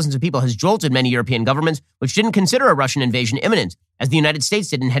hundreds of thousands of people has jolted many European governments, which didn't consider a Russian invasion imminent, as the United States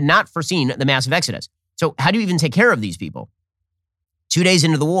did and had not foreseen the massive exodus. So how do you even take care of these people? 2 days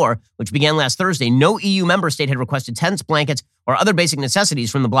into the war, which began last Thursday, no EU member state had requested tents, blankets, or other basic necessities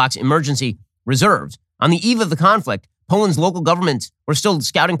from the bloc's emergency reserves. On the eve of the conflict, Poland's local governments were still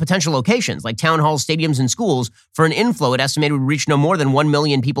scouting potential locations like town halls, stadiums, and schools for an inflow it estimated would reach no more than 1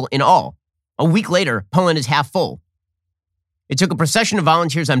 million people in all. A week later, Poland is half full. It took a procession of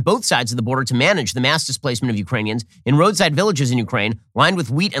volunteers on both sides of the border to manage the mass displacement of Ukrainians. In roadside villages in Ukraine, lined with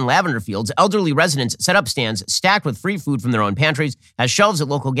wheat and lavender fields, elderly residents set up stands stacked with free food from their own pantries as shelves at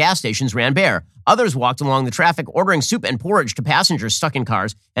local gas stations ran bare. Others walked along the traffic, ordering soup and porridge to passengers stuck in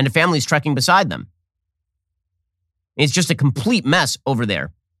cars and to families trekking beside them. It's just a complete mess over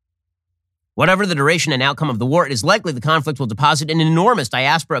there. Whatever the duration and outcome of the war, it is likely the conflict will deposit an enormous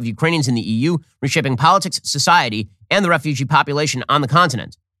diaspora of Ukrainians in the EU, reshaping politics, society, and the refugee population on the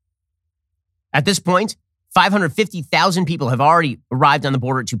continent. At this point, 550,000 people have already arrived on the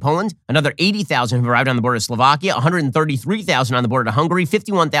border to Poland. Another 80,000 have arrived on the border to Slovakia, 133,000 on the border to Hungary,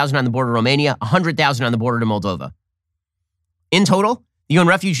 51,000 on the border to Romania, 100,000 on the border to Moldova. In total, the UN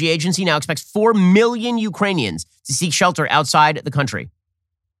Refugee Agency now expects 4 million Ukrainians to seek shelter outside the country.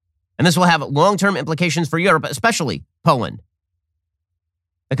 And this will have long-term implications for Europe, especially Poland.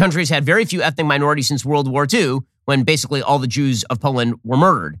 The country's had very few ethnic minorities since World War II, when basically all the Jews of Poland were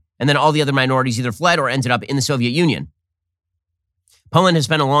murdered, and then all the other minorities either fled or ended up in the Soviet Union. Poland has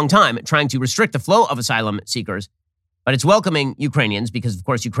spent a long time trying to restrict the flow of asylum seekers, but it's welcoming Ukrainians because, of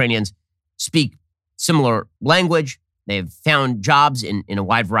course, Ukrainians speak similar language. They've found jobs in a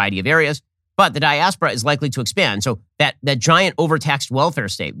wide variety of areas. But the diaspora is likely to expand. So that giant overtaxed welfare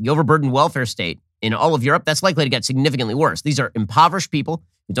state, the overburdened welfare state in all of Europe, that's likely to get significantly worse. These are impoverished people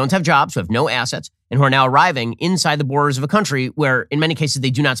who don't have jobs, who have no assets, and who are now arriving inside the borders of a country where, in many cases, they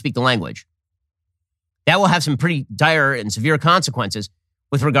do not speak the language. That will have some pretty dire and severe consequences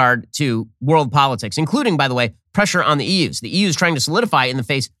with regard to world politics, including, by the way, pressure on the EU. So the EU is trying to solidify in the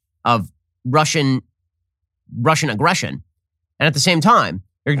face of Russian aggression. And at the same time,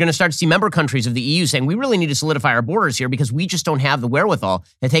 you're going to start to see member countries of the EU saying, we really need to solidify our borders here because we just don't have the wherewithal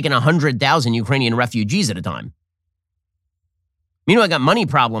to take in 100,000 Ukrainian refugees at a time. Meanwhile, I got money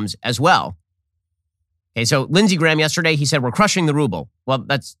problems as well. Okay, so Lindsey Graham yesterday, he said, we're crushing the ruble. Well,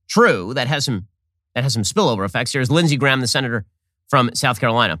 that's true. That has some spillover effects. Here's Lindsey Graham, the senator from South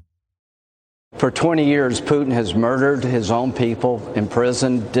Carolina. For 20 years, Putin has murdered his own people,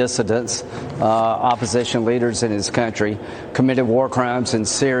 imprisoned dissidents, opposition leaders in his country, committed war crimes in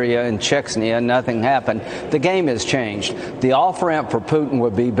Syria and Chechnya. Nothing happened. The game has changed. The off-ramp for Putin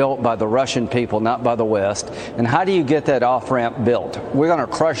would be built by the Russian people, not by the West. And how do you get that off-ramp built? We're going to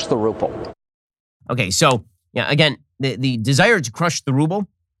crush the ruble. Okay, so, again, the desire to crush the ruble,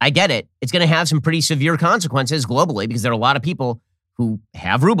 I get it. It's going to have some pretty severe consequences globally because there are a lot of people who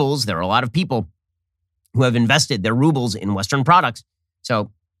have rubles. There are a lot of people who have invested their rubles in Western products.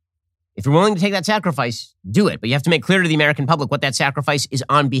 So if you're willing to take that sacrifice, do it. But you have to make clear to the American public what that sacrifice is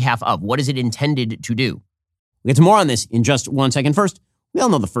on behalf of. What is it intended to do? We'll get to more on this in just 1 second. First, we all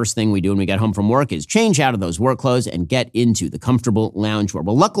know the first thing we do when we get home from work is change out of those work clothes and get into the comfortable loungewear.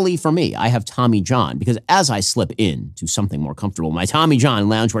 Well, luckily for me, I have Tommy John, because as I slip into something more comfortable, my Tommy John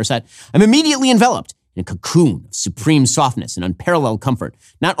loungewear set, I'm immediately enveloped in a cocoon of supreme softness and unparalleled comfort.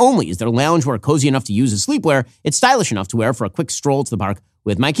 Not only is their loungewear cozy enough to use as sleepwear, it's stylish enough to wear for a quick stroll to the park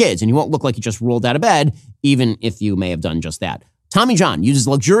with my kids, and you won't look like you just rolled out of bed, even if you may have done just that. Tommy John uses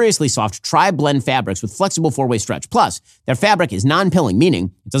luxuriously soft tri-blend fabrics with flexible four-way stretch. Plus, their fabric is non-pilling,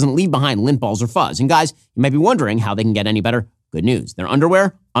 meaning it doesn't leave behind lint balls or fuzz. And guys, you might be wondering how they can get any better. Good news. Their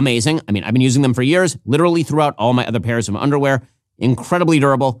underwear, amazing. I mean, I've been using them for years, literally throughout all my other pairs of underwear. Incredibly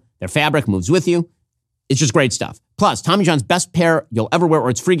durable. Their fabric moves with you. It's just great stuff. Plus, Tommy John's best pair you'll ever wear or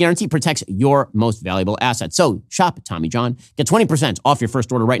its free guarantee protects your most valuable asset. So shop at Tommy John. Get 20% off your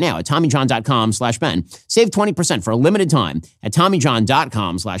first order right now at TommyJohn.com/Ben. Save 20% for a limited time at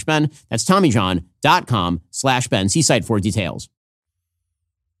TommyJohn.com/Ben. That's TommyJohn.com/Ben. See site for details.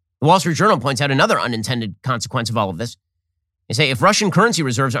 The Wall Street Journal points out another unintended consequence of all of this. They say if Russian currency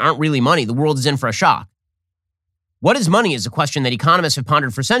reserves aren't really money, the world is in for a shock. What is money is a question that economists have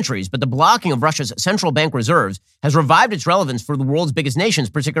pondered for centuries, but the blocking of Russia's central bank reserves has revived its relevance for the world's biggest nations,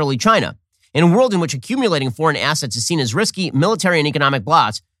 particularly China. In a world in which accumulating foreign assets is seen as risky, military and economic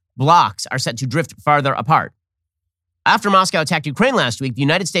blocks are set to drift farther apart. After Moscow attacked Ukraine last week, the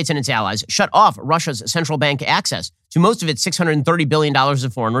United States and its allies shut off Russia's central bank access to most of its $630 billion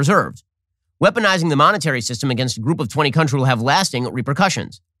of foreign reserves. Weaponizing the monetary system against a group of 20 countries will have lasting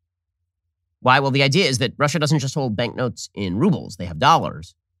repercussions. Why? Well, the idea is that Russia doesn't just hold banknotes in rubles. They have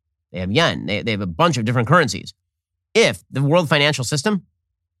dollars. They have yen. They have a bunch of different currencies. If the world financial system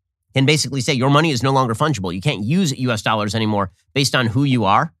can basically say your money is no longer fungible, you can't use US dollars anymore based on who you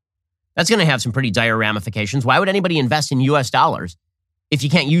are, that's going to have some pretty dire ramifications. Why would anybody invest in US dollars if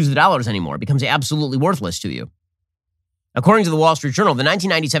you can't use the dollars anymore? It becomes absolutely worthless to you. According to the Wall Street Journal, the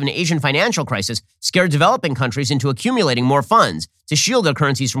 1997 Asian financial crisis scared developing countries into accumulating more funds to shield their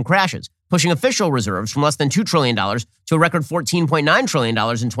currencies from crashes, pushing official reserves from less than $2 trillion to a record $14.9 trillion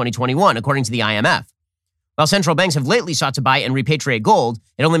in 2021, according to the IMF. While central banks have lately sought to buy and repatriate gold,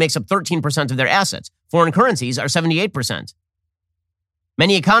 it only makes up 13% of their assets. Foreign currencies are 78%.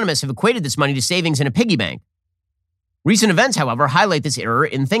 Many economists have equated this money to savings in a piggy bank. Recent events, however, highlight this error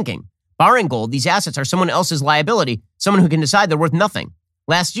in thinking. Barring gold, these assets are someone else's liability, someone who can decide they're worth nothing.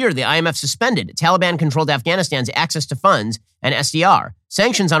 Last year, the IMF suspended Taliban-controlled Afghanistan's access to funds and SDR.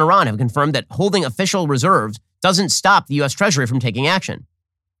 Sanctions on Iran have confirmed that holding official reserves doesn't stop the U.S. Treasury from taking action.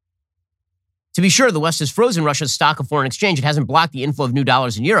 To be sure, the West has frozen Russia's stock of foreign exchange. It hasn't blocked the inflow of new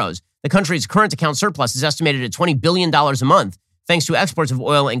dollars and euros. The country's current account surplus is estimated at $20 billion a month, thanks to exports of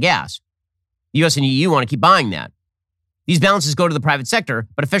oil and gas. The U.S. and EU want to keep buying that. These balances go to the private sector,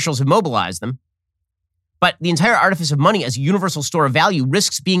 but officials have mobilized them. But the entire artifice of money as a universal store of value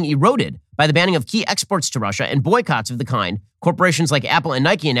risks being eroded by the banning of key exports to Russia and boycotts of the kind corporations like Apple and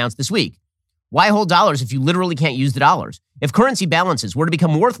Nike announced this week. Why hold dollars if you literally can't use the dollars? If currency balances were to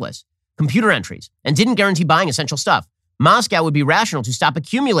become worthless, computer entries, and didn't guarantee buying essential stuff, Moscow would be rational to stop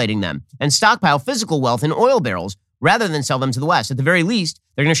accumulating them and stockpile physical wealth in oil barrels rather than sell them to the West. At the very least,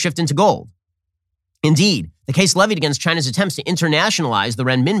 they're going to shift into gold. Indeed, the case levied against China's attempts to internationalize the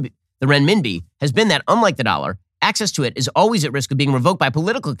renminbi has been that, unlike the dollar, access to it is always at risk of being revoked by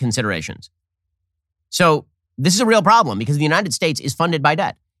political considerations. So this is a real problem because the United States is funded by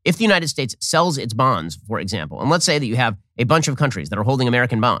debt. If the United States sells its bonds, for example, and let's say that you have a bunch of countries that are holding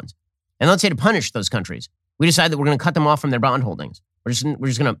American bonds, and let's say to punish those countries, we decide that we're going to cut them off from their bond holdings. We're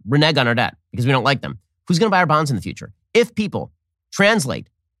just going to renege on our debt because we don't like them. Who's going to buy our bonds in the future? If people translate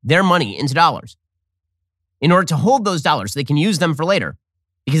their money into dollars, in order to hold those dollars so they can use them for later,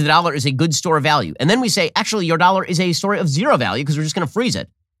 because the dollar is a good store of value. And then we say, actually, your dollar is a store of zero value because we're just going to freeze it.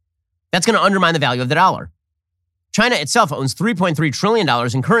 That's going to undermine the value of the dollar. China itself owns $3.3 trillion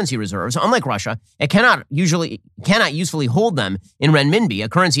in currency reserves. Unlike Russia, it cannot usefully hold them in renminbi, a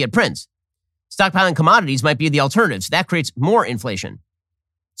currency it prints. Stockpiling commodities might be the alternative, so that creates more inflation.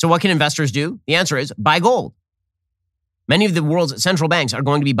 So what can investors do? The answer is buy gold. Many of the world's central banks are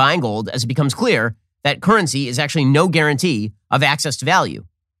going to be buying gold as it becomes clear that currency is actually no guarantee of access to value.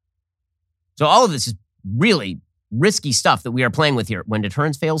 So all of this is really risky stuff that we are playing with here. When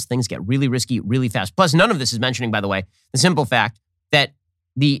deterrence fails, things get really risky really fast. Plus, none of this is mentioning, by the way, the simple fact that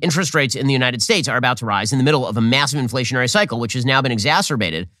the interest rates in the United States are about to rise in the middle of a massive inflationary cycle, which has now been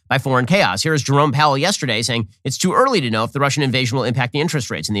exacerbated by foreign chaos. Here's Jerome Powell yesterday saying it's too early to know if the Russian invasion will impact the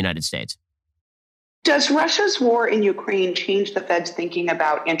interest rates in the United States. Does Russia's war in Ukraine change the Fed's thinking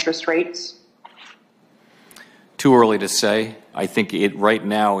about interest rates? Too early to say. I think it right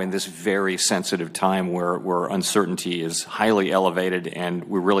now in this very sensitive time where uncertainty is highly elevated and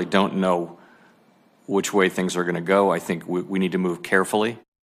we really don't know which way things are going to go, I think we need to move carefully.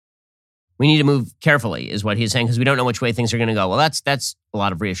 We need to move carefully is what he's saying because we don't know which way things are going to go. Well, that's a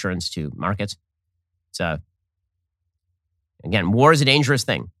lot of reassurance to markets. So, again, war is a dangerous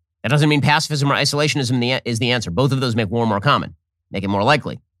thing. That doesn't mean pacifism or isolationism is the answer. Both of those make war more common, make it more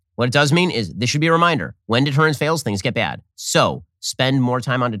likely. What it does mean is this should be a reminder. When deterrence fails, things get bad. So spend more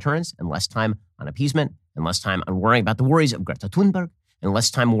time on deterrence and less time on appeasement and less time on worrying about the worries of Greta Thunberg and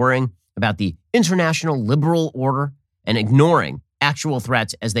less time worrying about the international liberal order and ignoring actual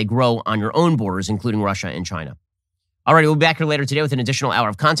threats as they grow on your own borders, including Russia and China. All right, we'll be back here later today with an additional hour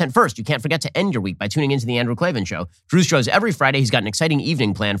of content. First, you can't forget to end your week by tuning into The Andrew Klavan Show. Drew's shows every Friday. He's got an exciting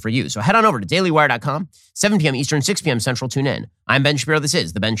evening planned for you. So head on over to dailywire.com, 7 p.m. Eastern, 6 p.m. Central. Tune in. I'm Ben Shapiro. This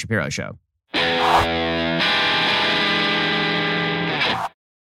is The Ben Shapiro Show.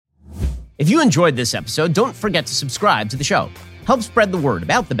 If you enjoyed this episode, don't forget to subscribe to the show. Help spread the word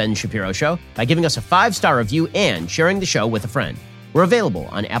about The Ben Shapiro Show by giving us a 5-star review and sharing the show with a friend. We're available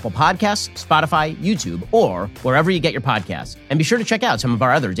on Apple Podcasts, Spotify, YouTube, or wherever you get your podcasts. And be sure to check out some of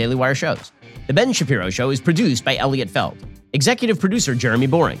our other Daily Wire shows. The Ben Shapiro Show is produced by Elliot Feld. Executive producer Jeremy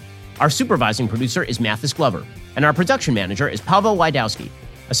Boring. Our supervising producer is Mathis Glover. And our production manager is Pavel Wydowski.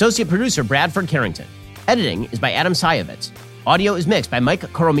 Associate producer Bradford Carrington. Editing is by Adam Sayevitz. Audio is mixed by Mike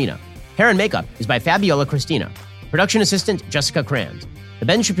Coromina. Hair and makeup is by Fabiola Cristina. Production assistant Jessica Crand. The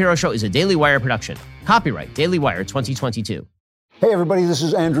Ben Shapiro Show is a Daily Wire production. Copyright Daily Wire 2022. Hey, everybody, this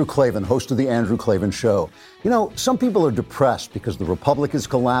is Andrew Klavan, host of The Andrew Klavan Show. You know, some people are depressed because the republic is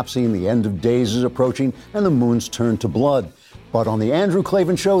collapsing, the end of days is approaching, and the moon's turned to blood. But on The Andrew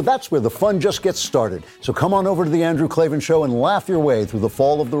Klavan Show, that's where the fun just gets started. So come on over to The Andrew Klavan Show and laugh your way through the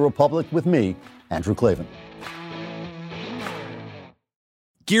fall of the republic with me, Andrew Klavan.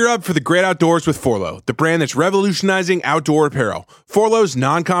 Gear up for the great outdoors with Forloh, the brand that's revolutionizing outdoor apparel. Forloh's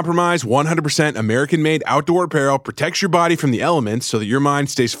non-compromise, 100% American-made outdoor apparel protects your body from the elements so that your mind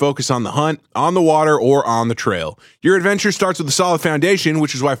stays focused on the hunt, on the water, or on the trail. Your adventure starts with a solid foundation,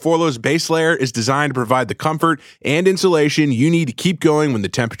 which is why Forloh's base layer is designed to provide the comfort and insulation you need to keep going when the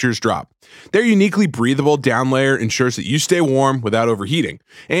temperatures drop. Their uniquely breathable down layer ensures that you stay warm without overheating.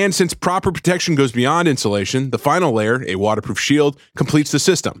 And since proper protection goes beyond insulation, the final layer, a waterproof shield, completes the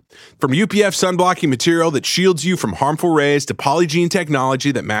system. From UPF sunblocking material that shields you from harmful rays to Polygene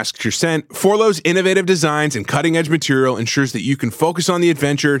technology that masks your scent, Forloh's innovative designs and cutting-edge material ensures that you can focus on the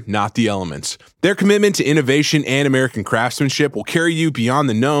adventure, not the elements. Their commitment to innovation and American craftsmanship will carry you beyond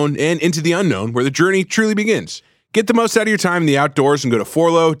the known and into the unknown, where the journey truly begins. Get the most out of your time in the outdoors and go to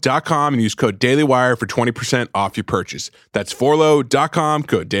forloh.com and use code DailyWire for 20% off your purchase. That's forloh.com,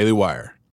 code DailyWire.